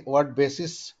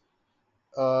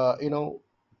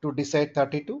to decide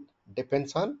 32?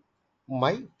 Depends on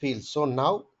my field. So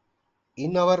now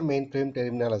in our mainframe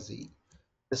terminology,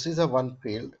 this is a one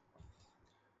field,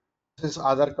 this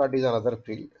Aadhaar card is another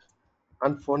field,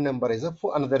 and phone number is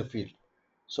another field.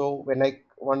 So when I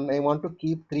want to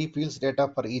keep three fields data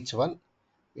for each one,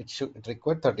 it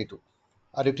require 32.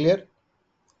 Are you clear?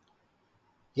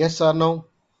 Yes or no?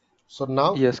 So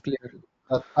now Yes, clear.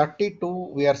 the 32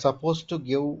 we are supposed to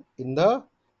give in the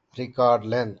record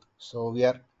length. So we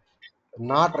are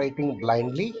not writing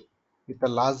blindly. With a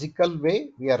logical way,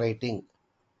 we are writing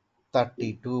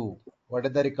 32. What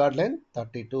is the record length?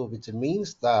 32, which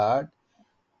means that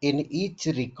in each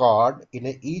record, in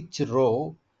each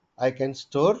row, I can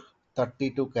store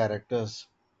 32 characters.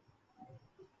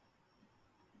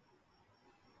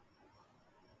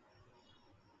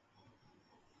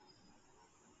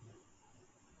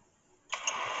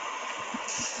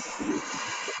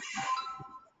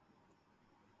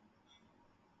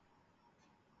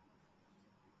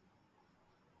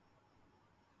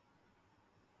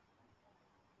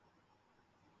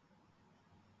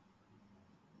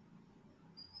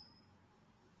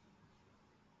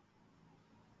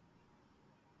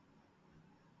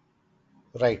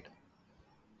 Right.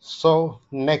 So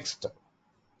next,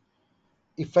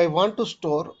 if I want to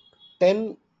store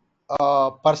 10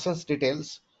 persons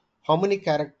details, how many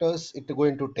characters it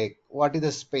going to take? What is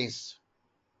the space?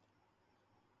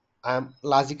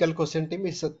 Logical question team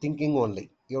is thinking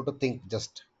only. You have to think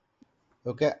just.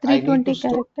 Okay, 320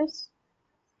 characters.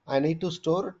 I need to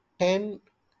store 10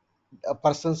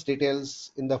 persons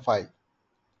details in the file.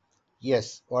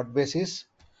 Yes, what basis?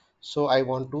 So I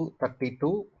want to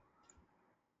 32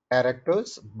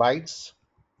 characters, bytes.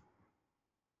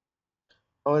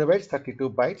 How many bytes? 32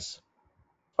 bytes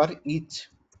for each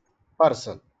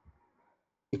person.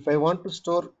 If I want to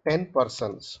store 10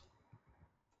 persons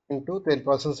into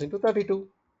 32,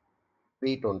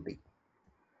 320.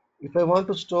 If I want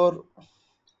to store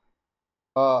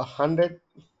 100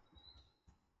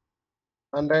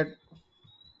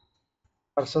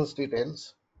 persons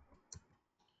details,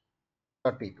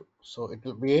 32. So it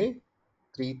will be a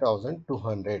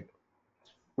 3200.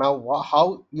 Now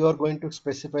how you are going to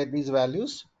specify these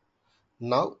values?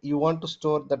 Now you want to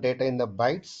store the data in the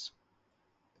bytes,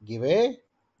 give a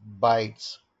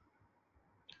bytes.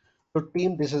 So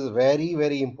team, this is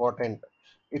very important.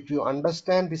 If you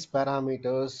understand these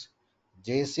parameters,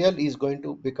 JCL is going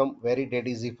to become very dead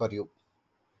easy for you,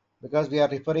 because we are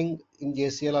referring in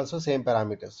JCL also same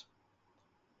parameters.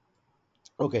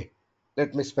 Okay,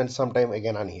 let me spend some time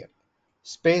again on here.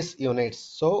 space units.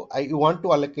 So you want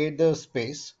to allocate the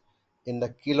space in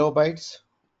the kilobytes.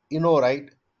 You know, right?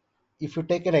 If you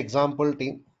take an example,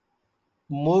 team,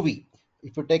 movie,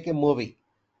 if you take a movie,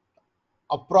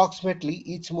 approximately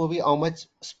each movie, how much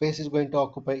space is going to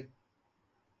occupy?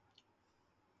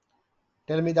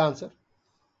 Tell me the answer.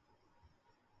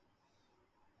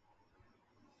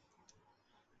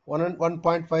 1.5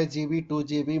 GB, 2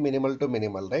 GB, minimal to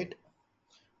minimal, right?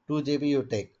 2 GB you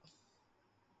take.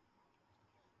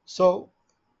 So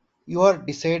you are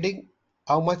deciding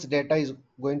how much data is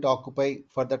going to occupy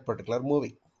for that particular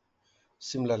movie.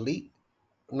 Similarly,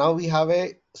 now we have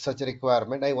a such a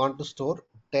requirement. I want to store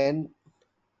 10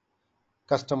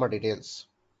 customer details,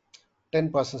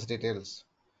 10 persons details.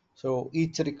 So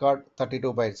each record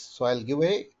 32 bytes. So I'll give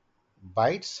a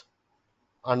bytes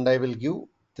and I will give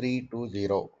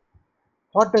 320.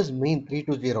 What does mean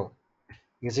 320?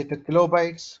 Is it a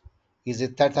kilobytes? Is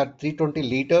it that are 320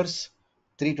 liters,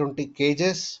 320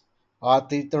 kgs, or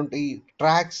 320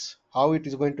 tracks? How it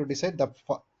is going to decide the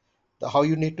how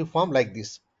you need to form like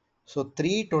this. So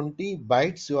 320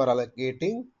 bytes you are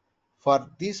allocating for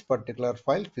this particular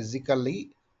file physically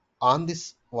on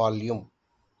this volume.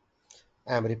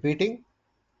 I am repeating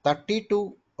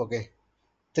 32. Okay,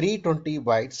 320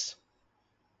 bytes.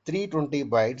 320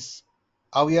 bytes.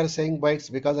 How we are saying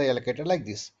bytes? Because I allocated like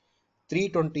this.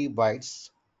 320 bytes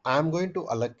I am going to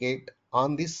allocate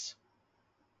on this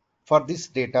for this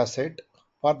data set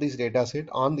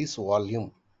on this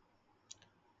volume.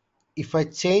 If I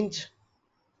change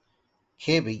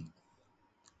KB,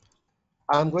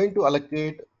 I am going to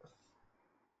allocate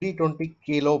 320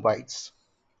 kilobytes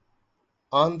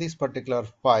on this particular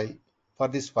file for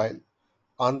this file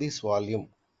on this volume.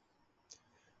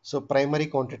 So primary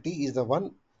quantity is the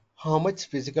one how much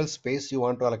physical space you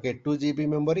want to allocate. 2 GB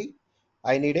memory,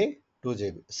 I need a 2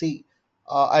 GB. See,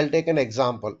 I'll take an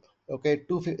example. Okay,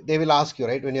 they will ask you,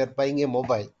 right, when you're buying a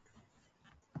mobile,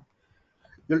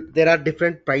 there are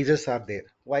different prices are there.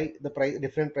 Why the price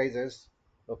different prices?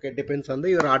 Okay, depends on the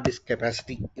your hard disk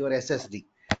capacity, your SSD,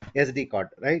 SD card,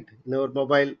 right? In your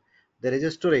mobile, there is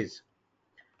a storage.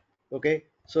 Okay,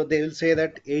 so they will say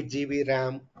that 8 GB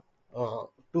RAM,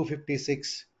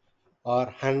 256 or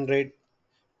 100,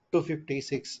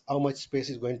 256, how much space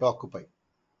is going to occupy,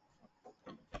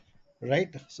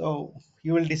 right? So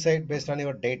you will decide based on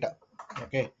your data.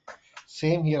 Okay,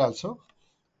 same here also.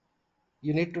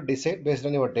 You need to decide based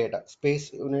on your data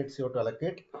space units you have to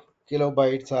allocate,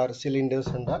 kilobytes or cylinders,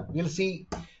 and all we'll see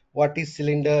what is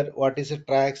cylinder, what is a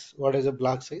tracks, what is a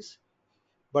block size.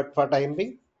 But for time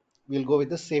being, we'll go with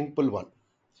the simple one.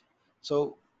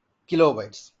 So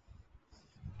kilobytes,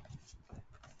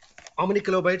 how many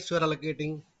kilobytes you are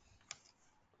allocating?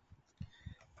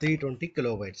 320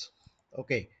 kilobytes.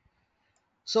 Okay,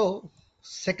 so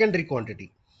secondary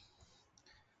quantity,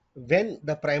 when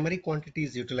the primary quantity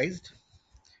is utilized,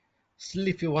 still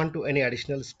if you want to any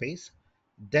additional space,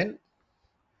 then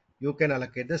you can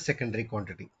allocate the secondary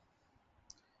quantity.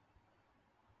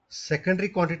 Secondary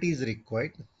quantity is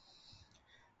required.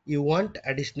 You want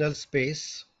additional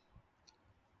space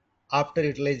after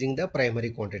utilizing the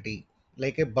primary quantity,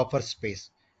 like a buffer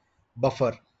space,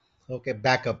 buffer, okay,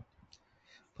 backup.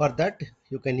 For that,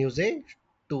 you can use a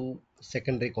 2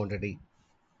 secondary quantity.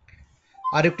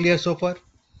 Are you clear so far?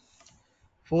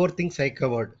 Four things I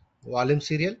covered: volume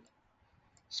serial,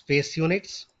 space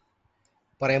units,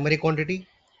 primary quantity,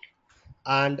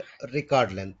 and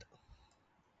record length.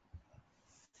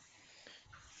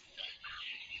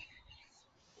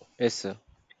 Yes, sir.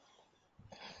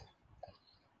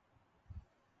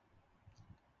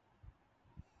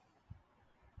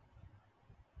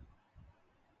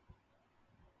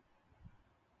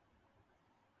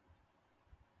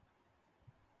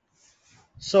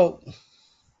 So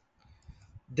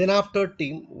then after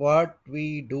team, what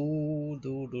we do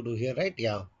here, right?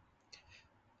 Yeah.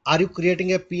 Are you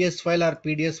creating a PS file or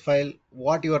PDS file?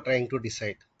 What you are trying to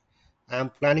decide? I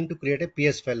am planning to create a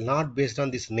PS file, not based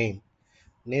on this name.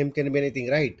 Name can be anything,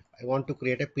 right? I want to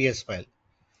create a PS file.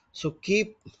 So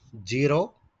keep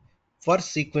 0 for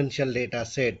sequential data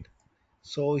set.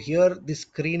 So here the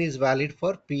screen is valid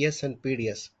for PS and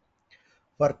PDS.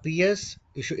 For PS,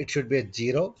 it should be a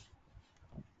 0.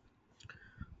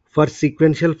 For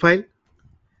sequential file,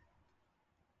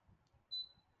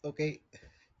 okay,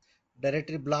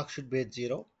 directory block should be a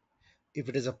 0. If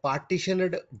it is a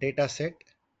partitioned data set,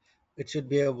 it should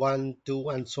be a 1, 2,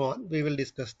 and so on. We will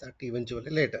discuss that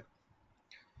eventually later.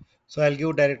 So I'll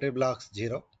give directory blocks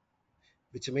 0,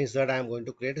 which means that I am going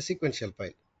to create a sequential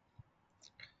file.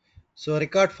 So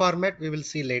record format we will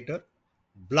see later.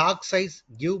 Block size,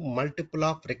 give multiple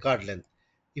of record length.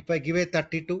 If I give a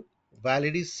 32,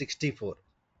 valid is 64.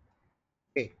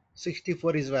 Okay,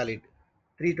 64 is valid.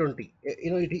 320,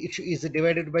 is it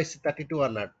divided by 32 or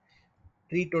not?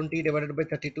 320 divided by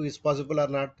 32 is possible or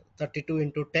not? 32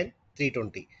 into 10,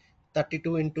 320.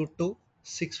 32 into 2,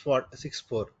 64.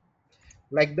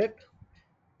 Like that,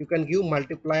 you can give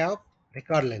multiply of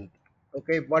record length.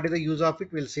 Okay, what is the use of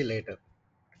it? We'll see later.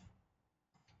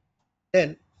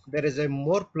 Then there is a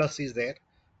more plus is there.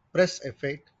 Press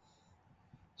F8.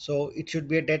 So it should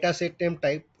be a dataset name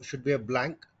type, should be a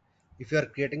blank if you are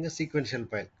creating a sequential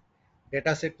file.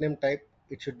 Dataset name type,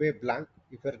 it should be a blank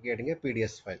if you are creating a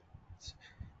PDS file.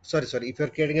 Sorry, if you are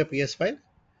creating a PS file,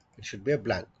 it should be a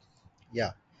blank.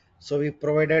 Yeah. So we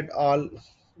provided all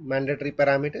mandatory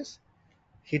parameters.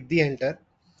 Hit the enter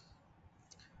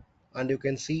and you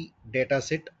can see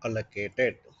dataset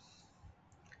allocated.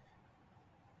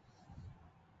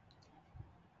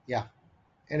 Yeah.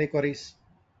 Any queries?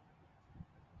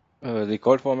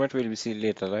 Record format will be see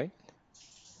later, right?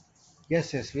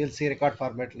 Yes, we'll see record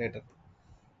format later.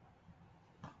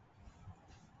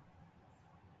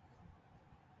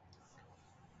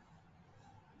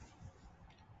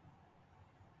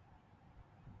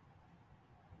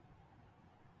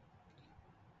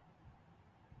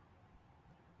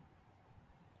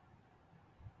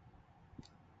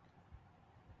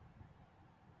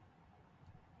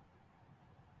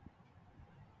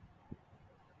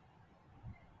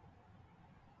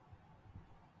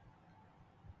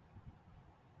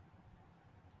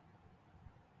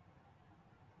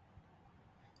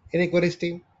 Any queries,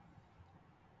 team?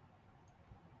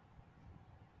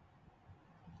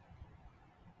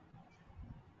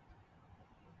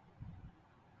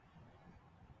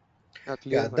 Yeah,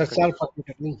 Yeah, clear, that's Venkat. all for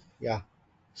today. Yeah.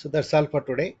 So that's all for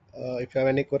today. If you have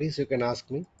any queries, you can ask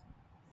me.